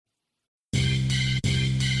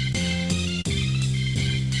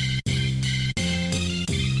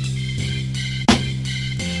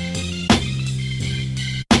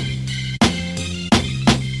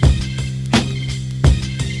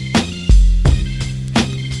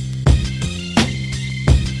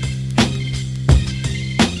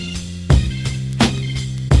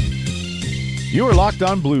You are Locked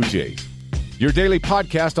On Blue Jays, your daily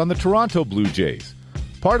podcast on the Toronto Blue Jays,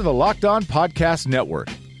 part of the Locked On Podcast Network,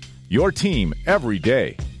 your team every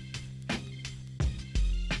day.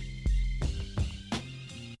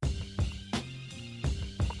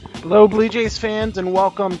 Hello, Blue Jays fans, and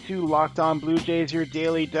welcome to Locked On Blue Jays, your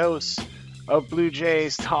daily dose of Blue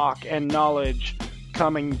Jays talk and knowledge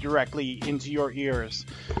coming directly into your ears.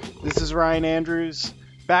 This is Ryan Andrews,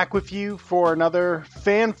 back with you for another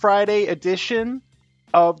Fan Friday edition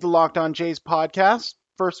of the Locked On Jays podcast.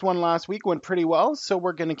 First one last week went pretty well, so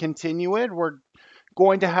we're going to continue it. We're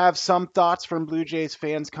going to have some thoughts from Blue Jays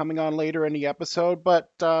fans coming on later in the episode, but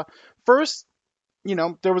first,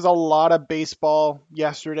 there was a lot of baseball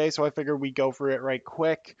yesterday, so I figured we'd go for it right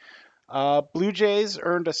quick. Blue Jays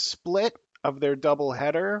earned a split of their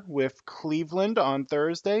doubleheader with Cleveland on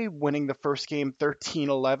Thursday, winning the first game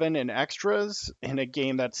 13-11 in extras in a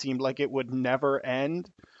game that seemed like it would never end.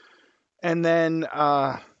 And then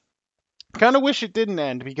kind of wish it didn't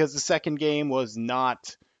end because the second game was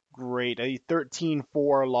not great. A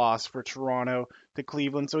 13-4 loss for Toronto to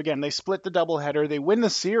Cleveland. So again, they split the doubleheader. They win the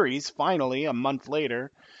series finally a month later.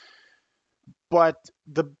 But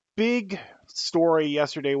the big story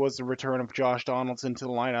yesterday was the return of Josh Donaldson to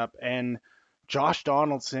the lineup, and Josh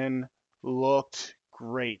Donaldson looked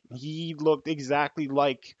great. He looked exactly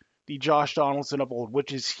like the Josh Donaldson of old,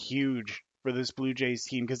 which is huge for this Blue Jays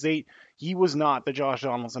team because he was not the Josh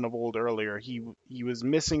Donaldson of old earlier. He was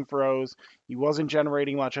missing throws. He wasn't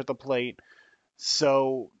generating much at the plate.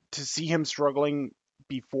 So to see him struggling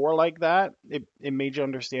before like that, it made you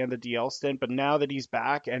understand the DL stint. But now that he's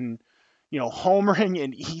back and homering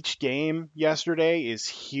in each game yesterday is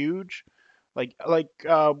huge.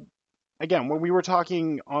 Again, when we were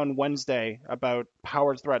talking on Wednesday about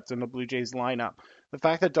power threats in the Blue Jays lineup, the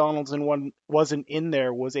fact that Donaldson wasn't in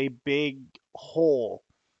there was a big hole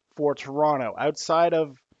for Toronto. Outside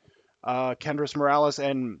of Kendrys Morales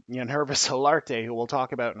and Yangervis Solarte, who we'll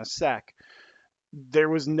talk about in a sec, there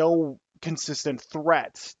was no consistent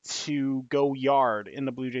threat to go yard in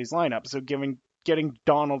the Blue Jays lineup. So getting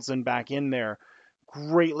Donaldson back in there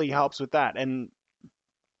greatly helps with that. And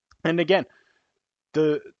again,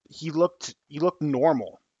 he looked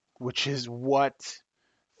normal, which is what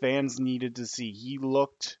fans needed to see. He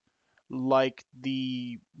looked like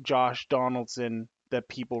the Josh Donaldson that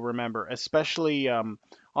people remember, especially on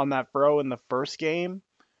that throw in the first game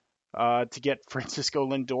to get Francisco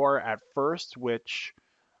Lindor at first, which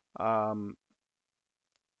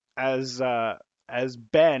as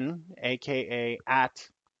Ben, aka at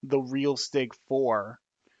the Real Stig 4,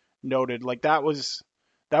 noted, like that was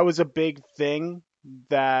a big thing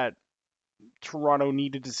that Toronto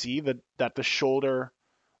needed to see, that the shoulder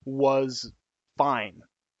was fine,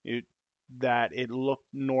 that it looked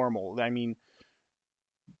normal. I mean,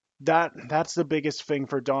 that's the biggest thing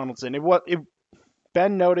for Donaldson.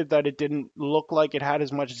 Ben noted that it didn't look like it had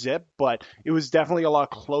as much zip, but it was definitely a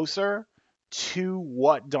lot closer to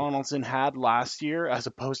what Donaldson had last year as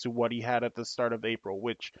opposed to what he had at the start of April,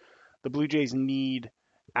 which the Blue Jays need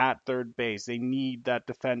at third base. They need that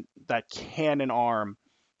cannon arm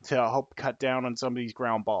to help cut down on some of these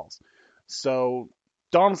ground balls. So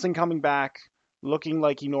Donaldson coming back, looking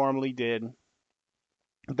like he normally did,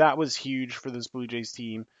 that was huge for this Blue Jays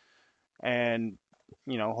team. And,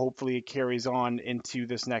 hopefully it carries on into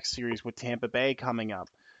this next series with Tampa Bay coming up.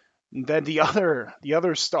 And then the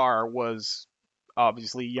other star was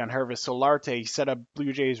obviously Yangervis Solarte. He set a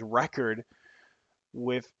Blue Jays record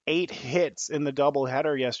with 8 hits in the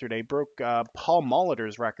doubleheader yesterday, broke Paul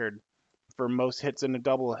Molitor's record for most hits in a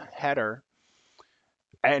doubleheader.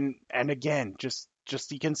 And again, just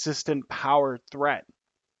the consistent power threat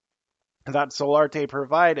that Solarte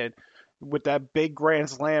provided with that big grand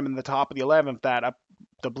slam in the top of the 11th that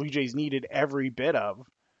the Blue Jays needed every bit of,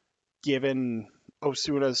 given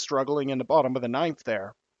Osuna's struggling in the bottom of the 9th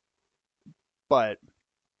there. But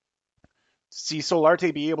see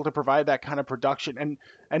Solarte be able to provide that kind of production.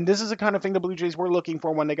 And this is the kind of thing the Blue Jays were looking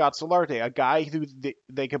for when they got Solarte, a guy who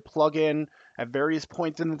they could plug in at various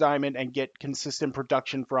points in the diamond and get consistent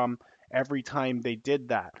production from every time they did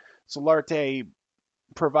that. Solarte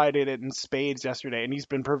provided it in spades yesterday, and he's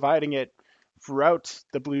been providing it throughout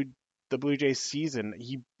the Blue Jays season.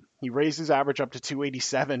 He raised his average up to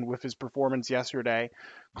 287 with his performance yesterday,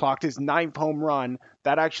 clocked his 9th home run.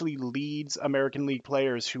 That actually leads American League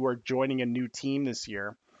players who are joining a new team this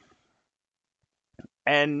year.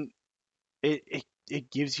 And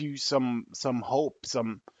it gives you some hope,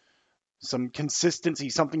 some consistency,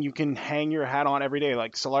 something you can hang your hat on every day.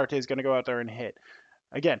 Like Solarte is going to go out there and hit.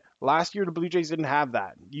 Again, last year the Blue Jays didn't have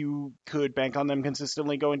that. You could bank on them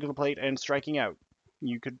consistently going to the plate and striking out.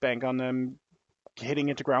 You could bank on them hitting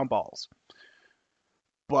into ground balls.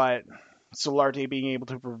 But Solarte being able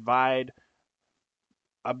to provide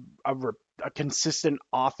a, a, a consistent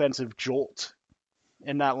offensive jolt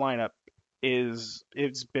in that lineup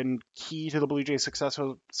it's been key to the Blue Jays' success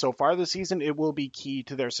so far this season. It will be key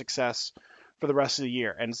to their success for the rest of the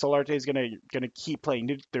year. And Solarte is gonna keep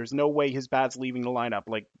playing. There's no way his bat's leaving the lineup.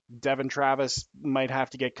 Like Devin Travis might have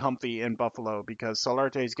to get comfy in Buffalo because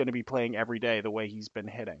Solarte is going to be playing every day the way he's been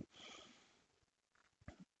hitting.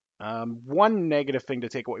 One negative thing to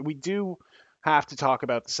take away, we do have to talk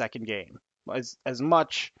about the second game. As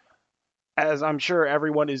much as I'm sure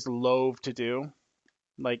everyone is loath to do,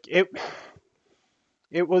 like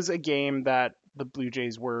it was a game that the Blue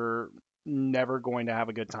Jays were never going to have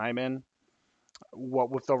a good time in.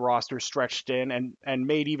 What with the roster stretched in and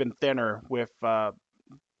made even thinner with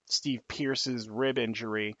Steve Pearce's rib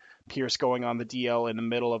injury. Pearce going on the DL in the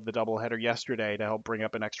middle of the doubleheader yesterday to help bring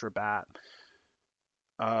up an extra bat.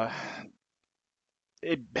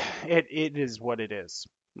 It is what it is.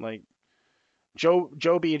 Like Joe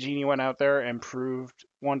Biagini went out there and proved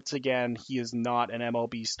once again he is not an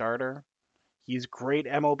MLB starter. He's a great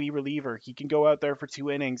MLB reliever. He can go out there for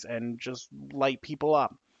 2 innings and just light people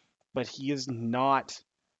up. But he is not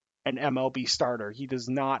an MLB starter. He does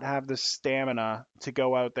not have the stamina to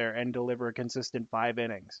go out there and deliver a consistent 5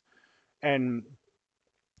 innings. And,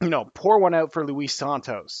 pour one out for Luis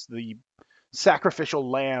Santos, the sacrificial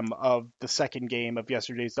lamb of the second game of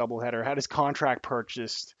yesterday's doubleheader, had his contract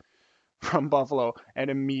purchased from Buffalo and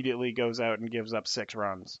immediately goes out and gives up 6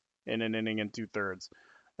 runs in an inning and 2/3.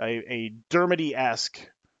 A Dermody-esque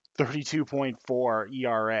 32.4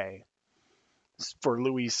 ERA for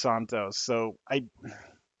Luis Santos. So I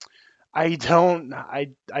don't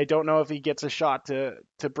know if he gets a shot to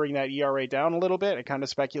bring that ERA down a little bit. I kind of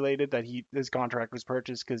speculated that his contract was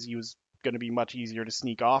purchased because he was going to be much easier to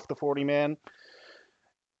sneak off the 40-man.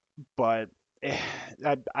 But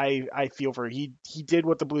I feel for he did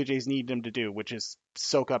what the Blue Jays needed him to do, which is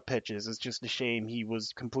soak up pitches. It's just a shame he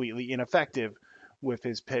was completely ineffective with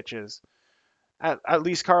his pitches. At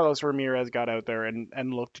least Carlos Ramirez got out there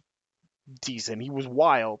and looked decent. He was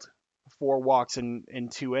wild, 4 walks in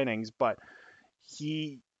 2 innings, but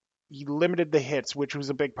he limited the hits, which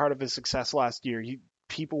was a big part of his success last year.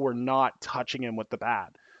 People were not touching him with the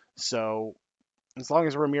bat. So as long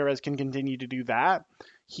as Ramirez can continue to do that,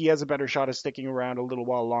 he has a better shot of sticking around a little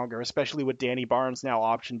while longer, especially with Danny Barnes now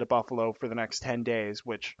optioned to Buffalo for the next 10 days,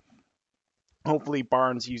 which hopefully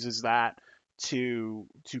Barnes uses that to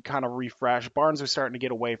kind of refresh. Barnes was starting to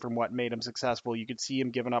get away from what made him successful. You could see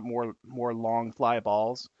him giving up more long fly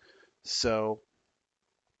balls. So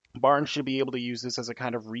Barnes should be able to use this as a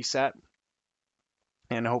kind of reset.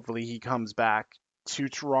 And hopefully he comes back to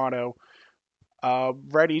Toronto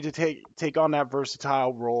ready to take on that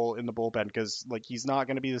versatile role in the bullpen, because like he's not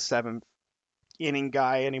going to be the 7th inning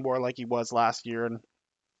guy anymore like he was last year and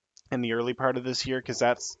in the early part of this year, because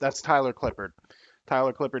that's Tyler Clippard.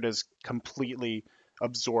 Tyler Clippard has completely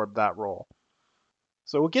absorbed that role.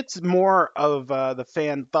 So we'll get to more of the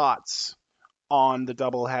fan thoughts on the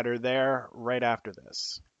doubleheader there right after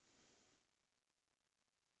this.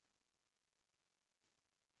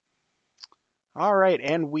 All right,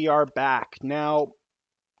 and we are back. Now,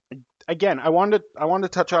 again, I wanted to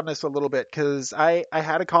touch on this a little bit because I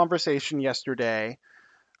had a conversation yesterday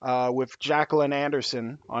with Jacqueline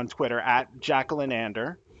Anderson on Twitter at Jacqueline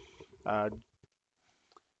Ander.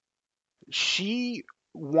 She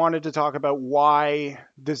wanted to talk about why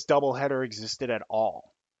this doubleheader existed at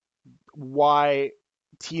all. Why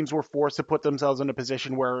teams were forced to put themselves in a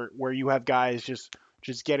position where you have guys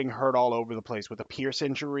just getting hurt all over the place with a Pearce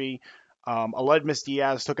injury. Aledmus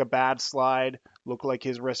Diaz took a bad slide. Looked like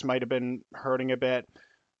his wrist might have been hurting a bit.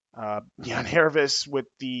 Jan Hervis with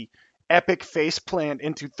the epic face plant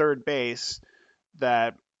into third base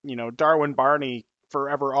that, Darwin Barney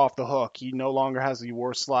forever off the hook. He no longer has the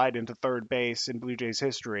worst slide into third base in Blue Jays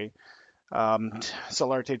history.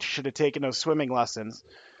 Solarte should have taken those swimming lessons.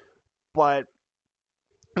 But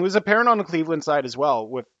it was apparent on the Cleveland side as well,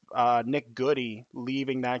 with Nick Goody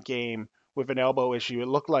leaving that game with an elbow issue. It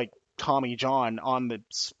looked like Tommy John on the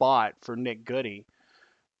spot for Nick Goody.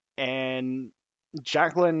 And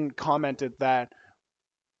Jacqueline commented that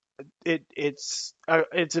it's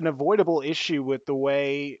an avoidable issue with the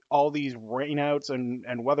way all these rainouts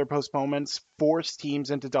and weather postponements force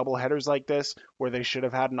teams into doubleheaders like this, where they should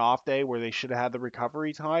have had an off day, where they should have had the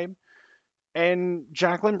recovery time. And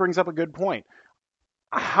Jacqueline brings up a good point.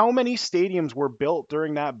 How many stadiums were built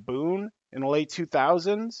during that boom in the late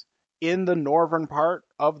 2000s in the northern part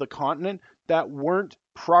of the continent that weren't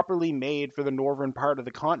properly made for the northern part of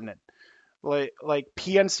the continent? like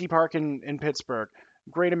PNC Park in Pittsburgh,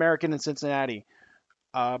 Great American in Cincinnati,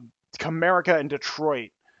 uh, Comerica in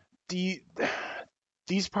Detroit. The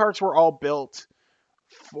these parks were all built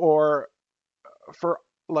for for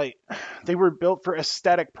like they were built for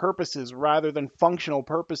aesthetic purposes rather than functional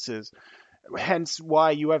purposes. Hence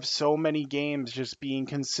why you have so many games just being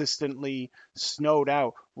consistently snowed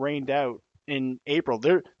out, rained out in April.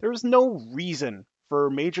 There's no reason for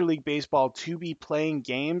Major League Baseball to be playing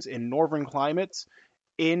games in northern climates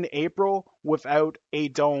in April without a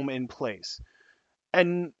dome in place.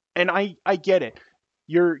 And I get it.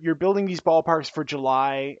 You're building these ballparks for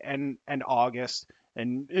July and August,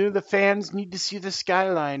 and the fans need to see the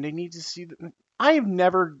skyline. They need to see the. I've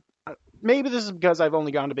never. Maybe this is because I've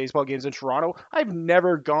only gone to baseball games in Toronto. I've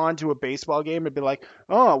never gone to a baseball game and been like,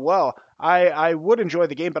 oh well, I would enjoy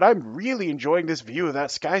the game, but I'm really enjoying this view of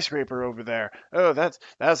that skyscraper over there. Oh, that's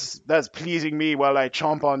pleasing me while I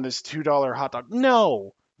chomp on this $2 hot dog.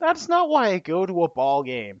 No, that's not why I go to a ball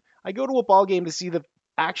game. I go to a ball game to see the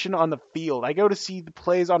action on the field. I go to see the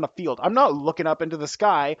plays on the field. I'm not looking up into the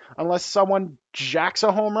sky unless someone jacks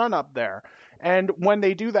a home run up there. And when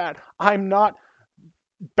they do that, I'm not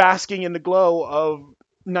basking in the glow of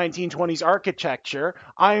 1920s architecture.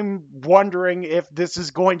 I'm wondering if this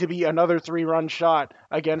is going to be another 3-run shot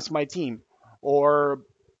against my team, or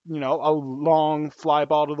a long fly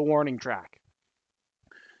ball to the warning track.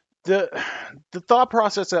 The the thought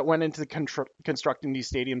process that went into constructing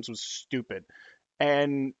these stadiums was stupid,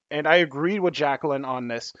 and I agreed with Jacqueline on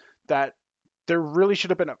this, that there really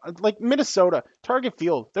should have been like Minnesota, Target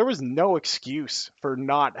Field. There was no excuse for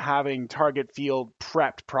not having Target Field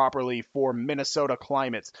prepped properly for Minnesota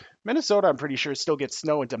climates. Minnesota, I'm pretty sure, still gets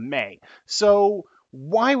snow into May. So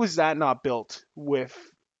why was that not built with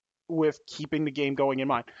keeping the game going in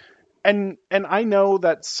mind? And I know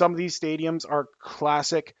that some of these stadiums are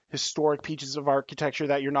classic historic pieces of architecture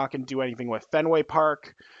that you're not going to do anything with. Fenway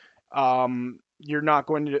Park, you're not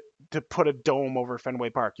going to put a dome over Fenway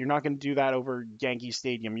Park. You're not going to do that over Yankee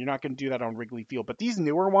Stadium. You're not going to do that on Wrigley Field. But these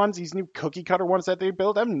newer ones, these new cookie cutter ones that they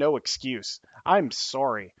built, have no excuse. I'm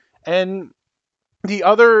sorry. And the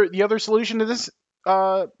other solution to this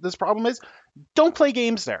problem is, don't play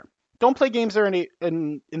games there. Don't play games there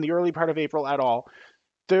in the early part of April at all.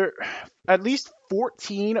 There, at least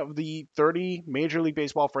 14 of the 30 Major League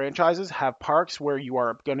Baseball franchises have parks where you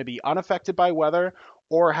are going to be unaffected by weather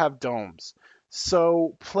or have domes.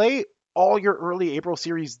 So play all your early April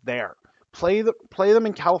series there. Play them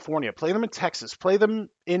in California. Play them in Texas. Play them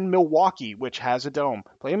in Milwaukee, which has a dome.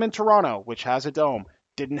 Play them in Toronto, which has a dome.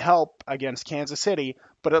 Didn't help against Kansas City,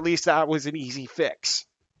 but at least that was an easy fix.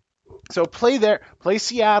 So play there. Play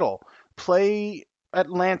Seattle. Play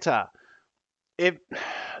Atlanta. If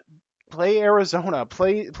play Arizona,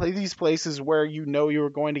 play these places where you know you're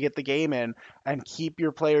going to get the game in, and keep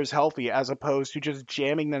your players healthy, as opposed to just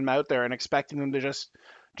jamming them out there and expecting them to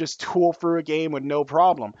just tool through a game with no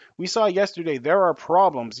problem. We saw yesterday there are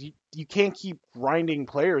problems. You can't keep grinding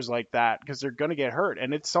players like that because they're going to get hurt,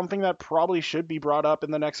 and it's something that probably should be brought up in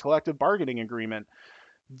the next collective bargaining agreement,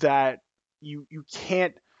 that you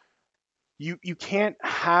can't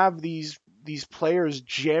have these players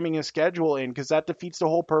jamming a schedule in, because that defeats the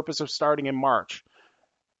whole purpose of starting in March.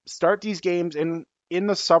 Start these games in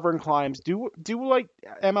the southern climes. Do like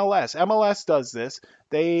MLS. MLS does this.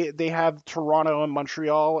 They have Toronto and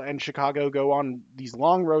Montreal and Chicago go on these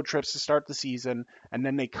long road trips to start the season, and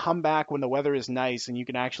then they come back when the weather is nice and you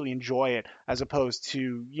can actually enjoy it, as opposed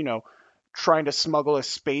to, trying to smuggle a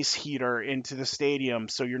space heater into the stadium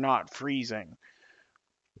so you're not freezing.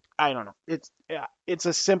 I don't know. It's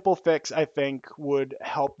a simple fix. I think would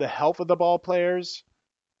help the health of the ball players,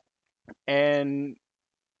 and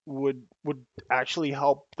would actually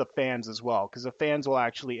help the fans as well, because the fans will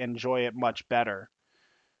actually enjoy it much better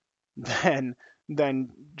than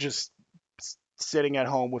just sitting at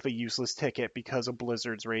home with a useless ticket because a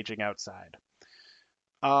blizzard's raging outside.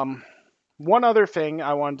 One other thing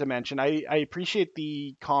I wanted to mention, I appreciate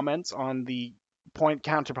the comments on the point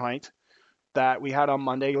counterpoint that we had on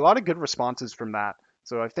Monday. A lot of good responses from that.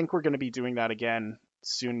 So I think we're going to be doing that again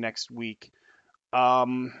soon next week. I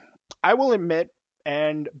will admit,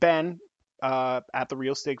 and Ben at the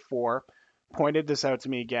Real Stig 4 pointed this out to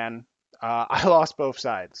me again. I lost both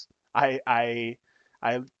sides. I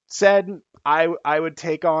said I would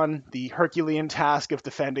take on the Herculean task of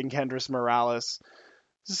defending Kendrys Morales,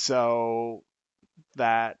 so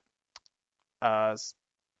that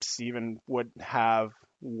Steven would have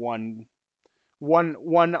one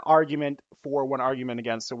argument for, one argument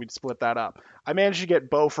against, so we'd split that up. I managed to get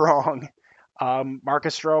both wrong.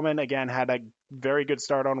 Marcus Stroman, again, had a very good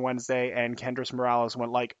start on Wednesday, and Kendrys Morales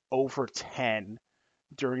went like 0 for 10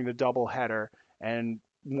 during the doubleheader, and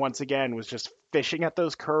once again was just fishing at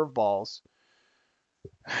those curveballs.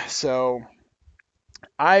 So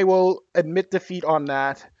I will admit defeat on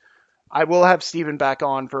that. I will have Steven back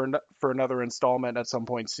on for another installment at some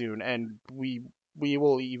point soon, and we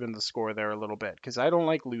will even the score there a little bit because I don't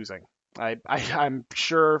like losing. I'm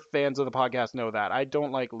sure fans of the podcast know that I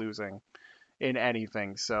don't like losing in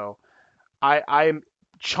anything. So I'm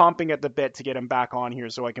chomping at the bit to get him back on here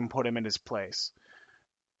so I can put him in his place.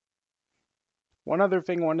 One other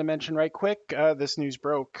thing I wanted to mention right quick. This news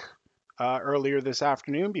broke earlier this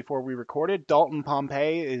afternoon before we recorded. Dalton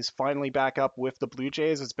Pompey is finally back up with the Blue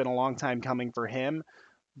Jays. It's been a long time coming for him,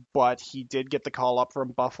 but he did get the call up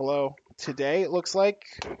from Buffalo today, it looks like.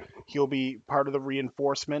 He'll be part of the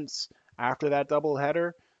reinforcements after that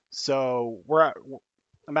doubleheader. So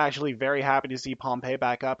I'm actually very happy to see Pompey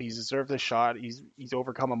back up. He's deserved the shot. He's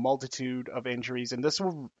overcome a multitude of injuries, and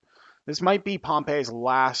this might be Pompey's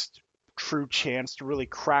last true chance to really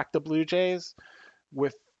crack the Blue Jays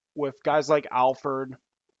with guys like Alford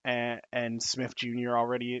and Smith Jr.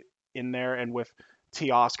 already in there, and with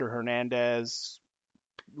Teoscar Hernandez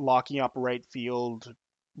locking up right field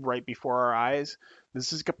right before our eyes.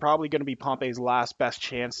 This is probably going to be Pompey's last best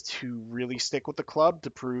chance to really stick with the club, to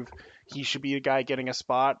prove he should be the guy getting a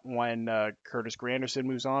spot when Curtis Granderson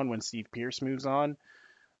moves on, when Steve Pearce moves on.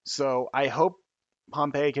 So I hope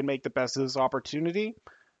Pompey can make the best of this opportunity.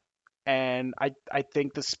 And I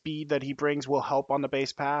think the speed that he brings will help on the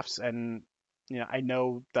base paths. And I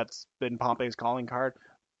know that's been Pompey's calling card,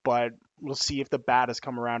 but we'll see if the bat has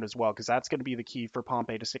come around as well, because that's going to be the key for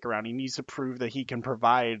Pompey to stick around. He needs to prove that he can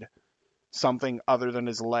provide something other than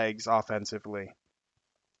his legs offensively.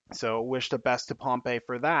 So wish the best to Pompey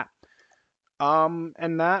for that.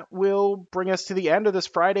 And that will bring us to the end of this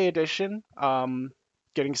Friday edition.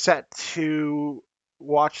 Getting set to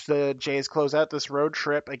watch the Jays close out this road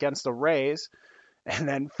trip against the Rays. And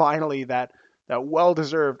then finally that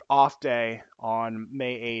well-deserved off day on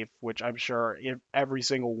May 8th, which I'm sure every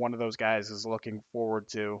single one of those guys is looking forward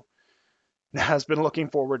to, has been looking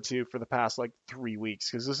forward to for the past 3 weeks,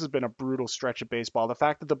 because this has been a brutal stretch of baseball. The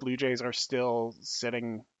fact that the Blue Jays are still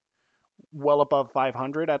sitting well above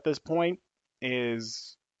 500 at this point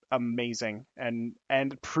is amazing, and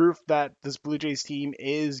proof that this Blue Jays team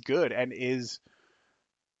is good and is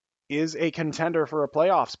a contender for a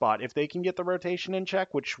playoff spot. If they can get the rotation in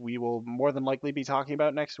check, which we will more than likely be talking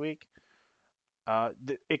about next week,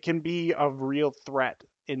 it can be a real threat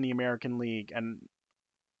in the American League, and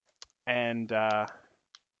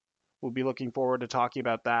we'll be looking forward to talking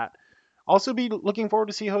about that. Also be looking forward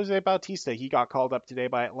to see Jose Bautista. He got called up today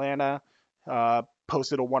by Atlanta,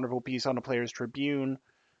 posted a wonderful piece on the Players Tribune.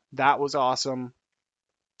 That was awesome.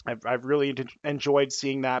 I've really enjoyed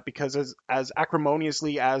seeing that, because as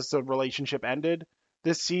acrimoniously as the relationship ended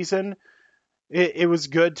this season, it was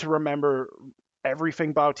good to remember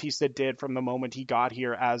everything Bautista did from the moment he got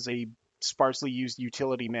here as a sparsely used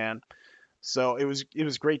utility man. So it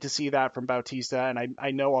was great to see that from Bautista, and I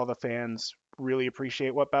know all the fans really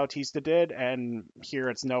appreciate what Bautista did, and here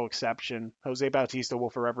it's no exception. Jose Bautista will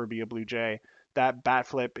forever be a Blue Jay. That bat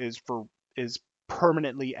flip is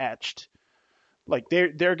permanently etched.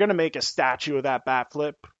 They're gonna make a statue of that bat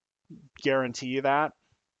flip, guarantee you that.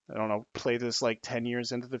 I don't know, play this 10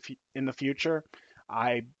 years in the future.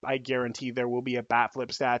 I guarantee there will be a bat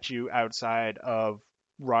flip statue outside of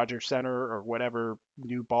Rogers Center or whatever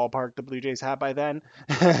new ballpark the Blue Jays have by then.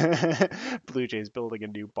 Blue Jays building a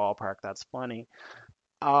new ballpark, that's funny.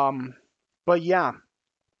 But yeah,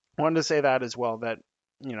 wanted to say that as well, that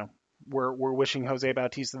we're wishing Jose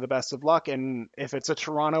Bautista the best of luck, and if it's a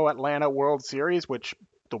Toronto-Atlanta World Series, which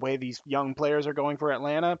the way these young players are going for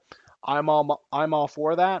Atlanta, I'm all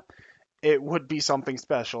for that. It would be something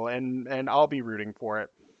special, and I'll be rooting for it.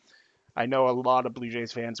 I know a lot of Blue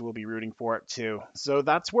Jays fans will be rooting for it too. So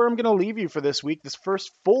that's where I'm going to leave you for this week, this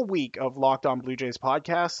first full week of Locked On Blue Jays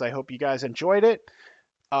podcast. I hope you guys enjoyed it.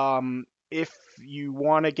 If you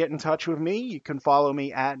want to get in touch with me, you can follow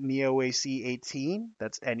me at NeoAC18.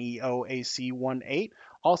 That's NeoAC18.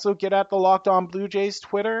 Also, get at the Locked On Blue Jays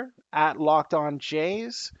Twitter at Locked On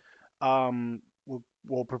Jays.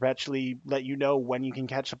 We'll perpetually let you know when you can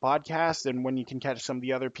catch the podcast and when you can catch some of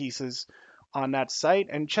the other pieces on that site.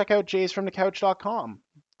 And check out jaysfromthecouch.com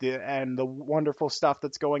and the wonderful stuff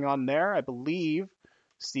that's going on there. I believe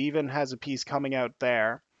Steven has a piece coming out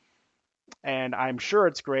there, and I'm sure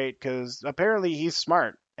it's great, because apparently he's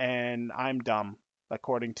smart and I'm dumb,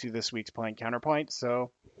 according to this week's Point Counterpoint.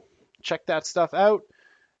 So check that stuff out.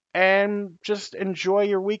 And just enjoy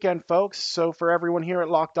your weekend, folks. So for everyone here at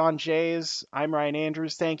Locked On Jays, I'm Ryan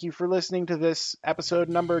Andrews. Thank you for listening to this episode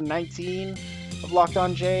number 19 of Locked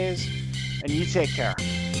On Jays, and you take care.